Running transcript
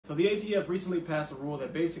So the ATF recently passed a rule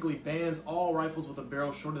that basically bans all rifles with a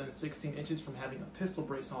barrel shorter than 16 inches from having a pistol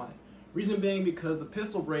brace on it. Reason being because the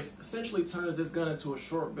pistol brace essentially turns this gun into a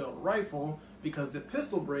short-barreled rifle because the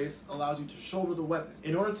pistol brace allows you to shoulder the weapon.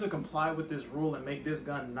 In order to comply with this rule and make this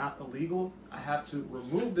gun not illegal, I have to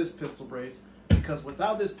remove this pistol brace because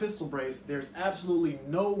without this pistol brace, there's absolutely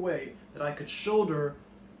no way that I could shoulder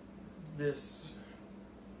this.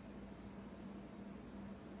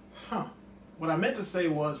 What I meant to say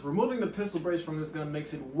was removing the pistol brace from this gun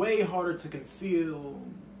makes it way harder to conceal.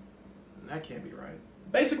 That can't be right.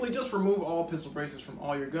 Basically, just remove all pistol braces from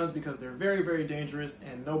all your guns because they're very, very dangerous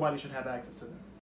and nobody should have access to them.